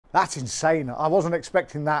That's insane. I wasn't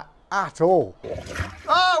expecting that at all.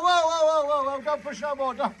 Oh, whoa, don't push no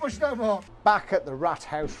more, don't push no more. Back at the rat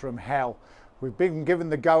house from hell. We've been given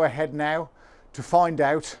the go-ahead now to find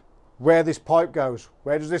out where this pipe goes.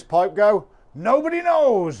 Where does this pipe go? Nobody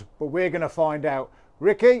knows, but we're going to find out.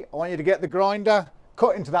 Ricky, I want you to get the grinder,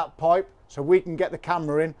 cut into that pipe so we can get the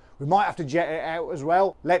camera in. We might have to jet it out as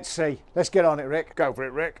well. Let's see. Let's get on it, Rick. Go for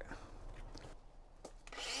it, Rick.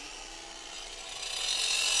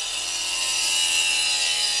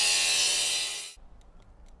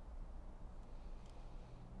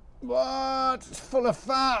 What? It's full of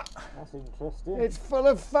fat. That's interesting. It's full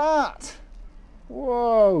of fat.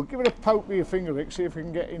 Whoa. Give it a poke with your finger, Rick. See if we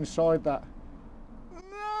can get inside that. No.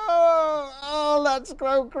 Oh, that's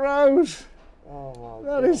so gross. Oh my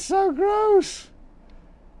God. That is so gross.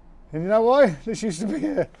 And you know why? This used to be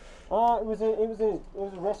a... Oh, it was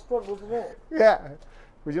a restaurant, wasn't it? Yeah.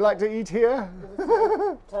 Would you like to eat here?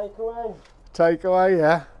 Takeaway. Takeaway,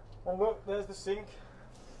 yeah. And look, there's the sink.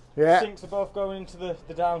 Yeah. The sinks are both going into the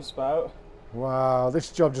downspout. Wow, this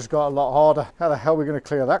job just got a lot harder. How the hell are we going to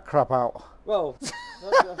clear that crap out? Well,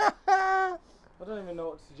 I don't even know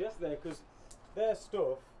what to suggest there, because their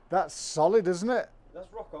stuff... That's solid, isn't it?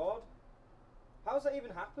 That's rock hard. How's that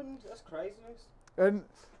even happened? That's craziness. And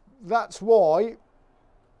that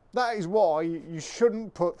is why you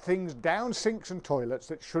shouldn't put things down sinks and toilets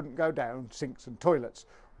that shouldn't go down sinks and toilets.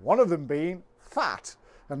 One of them being fat,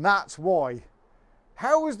 and that's why.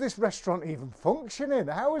 How is this restaurant even functioning?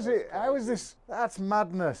 How is it? How is this? That's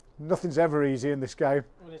madness. Nothing's ever easy in this game.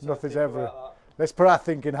 Nothing's ever. Let's put our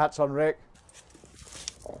thinking hats on, Rick.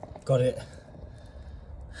 Got it.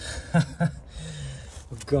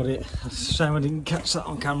 Got it. It's a shame I didn't catch that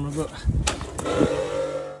on camera, but...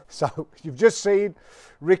 So, you've just seen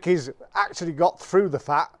Ricky's actually got through the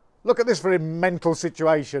fat. Look at this very mental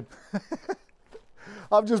situation.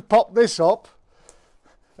 I've just popped this up,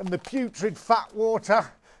 and the putrid fat water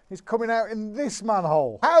is coming out in this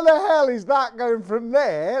manhole. How the hell is that going from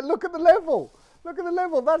there? Look at the level. Look at the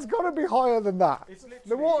level. That's got to be higher than that.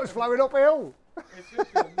 The water's flowing uphill.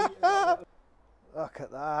 Look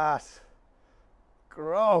at that.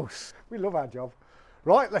 Gross. We love our job.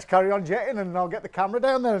 Right, let's carry on jetting, and I'll get the camera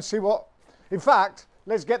down there and see what... In fact,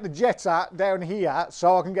 let's get the jets out down here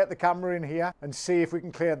so I can get the camera in here and see if we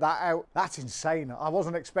can clear that out. That's insane. I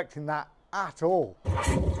wasn't expecting that at all. And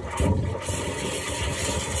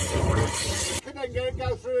then get it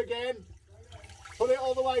go through again. Put it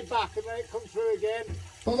all the way back and then it comes through again.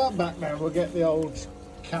 Pull that back now, we'll get the old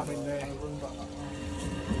cam in there.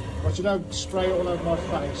 But you don't spray it all over my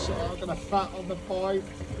face. I'm going to fat on the pipe.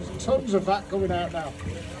 There's tons of fat coming out now.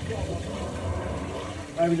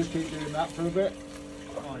 Maybe just keep doing that for a bit.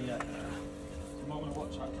 Oh yeah. You might want to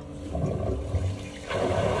watch that.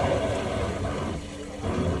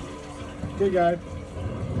 Keep going.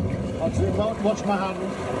 Watch my hand.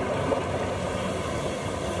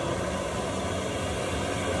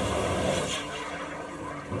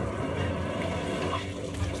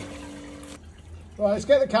 Right, let's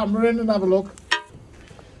get the camera in and have a look.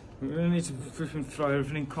 We're going to need to freaking throw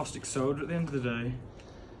everything in caustic soda at the end of the day.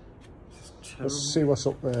 Let's see what's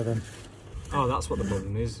up there then. Oh, that's what the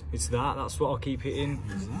problem is. It's that. That's what I'll keep hitting.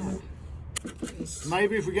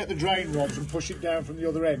 Maybe if we get the drain rods and push it down from the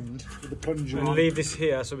other end with the plunger and leave this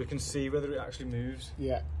here so we can see whether it actually moves.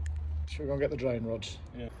 Yeah. Should we go and get the drain rods?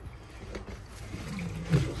 Yeah.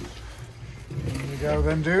 There we go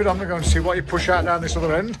then, dude. I'm going to go and see what you push out down this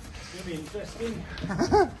other end. It's going to be interesting.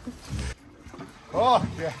 Oh,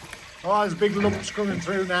 yeah. Oh, there's big lumps coming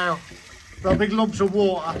through now. There are big lumps of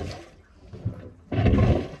water.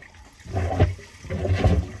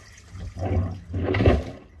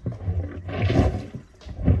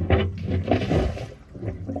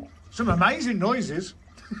 Some amazing noises.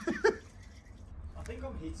 I think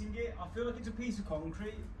I'm hitting it. I feel like it's a piece of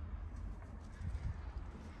concrete.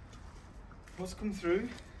 What's come through?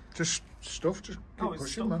 Just stuff, just keep pushing,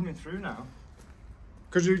 pushing, man. Coming through now.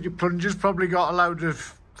 Because your plunger's probably got a load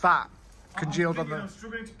of fat congealed on I'm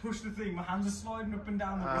struggling to push the thing. My hands are sliding up and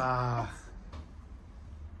down the road.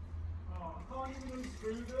 Oh, I can't even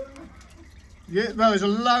unscrew them. Yeah, well, there's a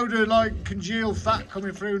load of like congealed fat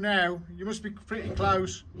coming through now. You must be pretty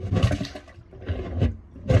close. I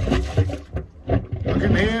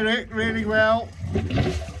can hear it really well.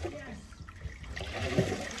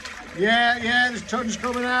 Yeah, there's tons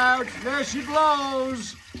coming out. There she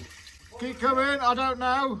blows. Keep coming, I don't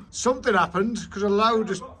know. Something happened because a load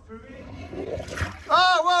just...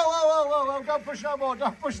 Oh, whoa, don't push no more,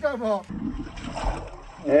 don't push no more.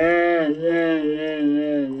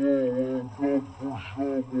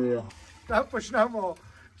 Don't push no more,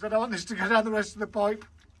 because I don't want this to go down the rest of the pipe.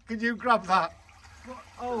 Can you grab that?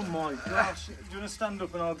 Oh my gosh. Do you want to stand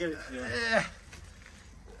up and I'll get it for you?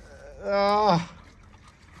 Yeah.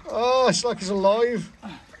 Oh, it's like it's alive.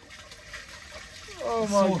 Oh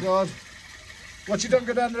my God. What you done?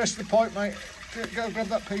 Go down the rest of the pipe, mate. Go grab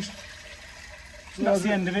that piece. That's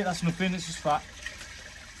the end of it, that's nothing, it's just fat.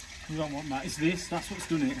 You don't want that, it's this, that's what's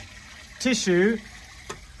done it. Tissue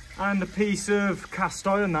and a piece of cast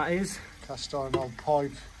iron, that is. Cast iron on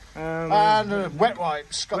pipe. And a wet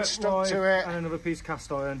wipe stuck to it. And another piece of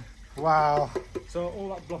cast iron. Wow. So all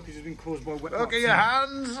that blockage has been caused by wet Look at your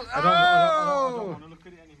hands. I don't want to look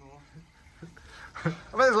at it anymore. I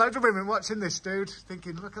bet there's loads of women watching this, dude,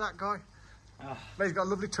 thinking, look at that guy. But he's got a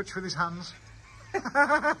lovely touch with his hands.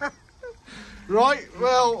 Right,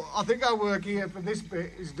 well, I think our work here for this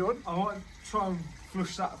bit is done. I want to try and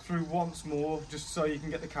flush that through once more, just so you can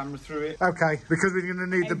get the camera through it. Okay, because we're going to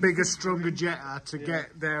need the bigger, stronger jetter to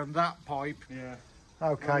get down that pipe. Yeah.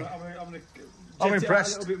 Okay. I'm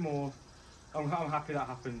impressed. A little bit more. I'm happy that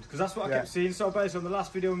happened, because that's what I kept seeing. So based on the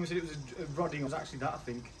last video when we said it was a rodding, it was actually that, I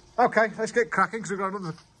think. Okay, let's get cracking, because we've got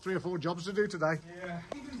another 3 or 4 jobs to do today. Yeah.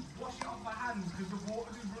 Even wash it off my hands, because the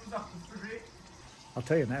water just runs off the it. I'll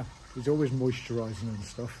tell you now, he's always moisturising and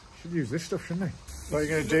stuff. Should use this stuff, shouldn't he? What are you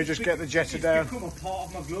going to do? Just get the jetter down? It's become a part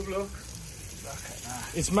of my glove, look. Look at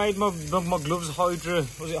that. It's made my gloves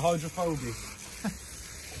hydrophobic.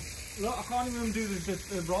 Look, I can't even do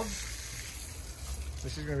the rods.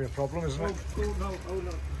 This is going to be a problem, isn't it? Oh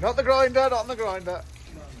no. Not the grinder, not the grinder.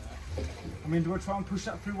 No. I mean, do I try and push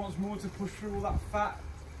that through once more to push through all that fat?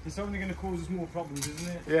 It's only going to cause us more problems,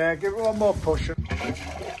 isn't it? Yeah, give it one more push.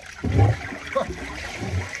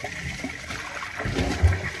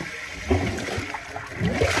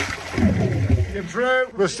 Get through.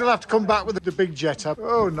 We'll still have to come back with the big jetter.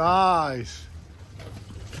 Oh, nice.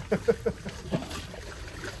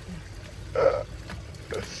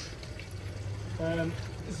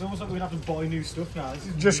 It's almost like we're going to have to buy new stuff now. This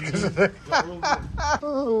is just because of the...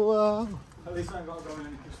 Oh, wow. At least I ain't got to go in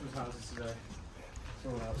any Christmas houses today. It's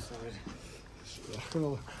all outside. Look at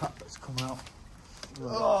all the crap that's come out.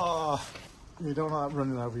 Oh, you don't like that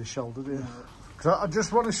running over your shoulder, do you? Because I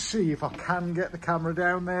just want to see if I can get the camera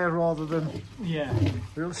down there rather than... Yeah.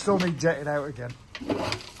 We'll still need jetting out again.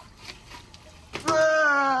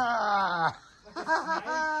 Ah!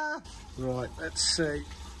 Right, let's see.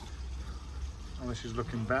 Oh, this is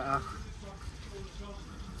looking better.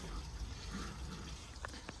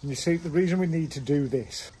 And you see, the reason we need to do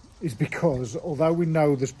this is because although we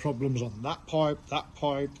know there's problems on that pipe,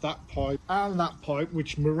 and that pipe,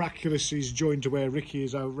 which miraculously is joined to where Ricky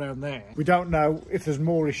is around there, we don't know if there's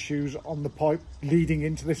more issues on the pipe leading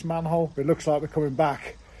into this manhole. It looks like we're coming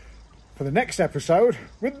back for the next episode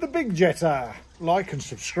with the big jetter. Like and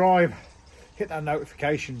subscribe, hit that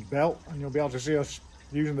notifications bell, and you'll be able to see us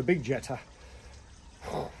using the big jetter.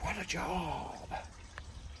 Oh, what a job!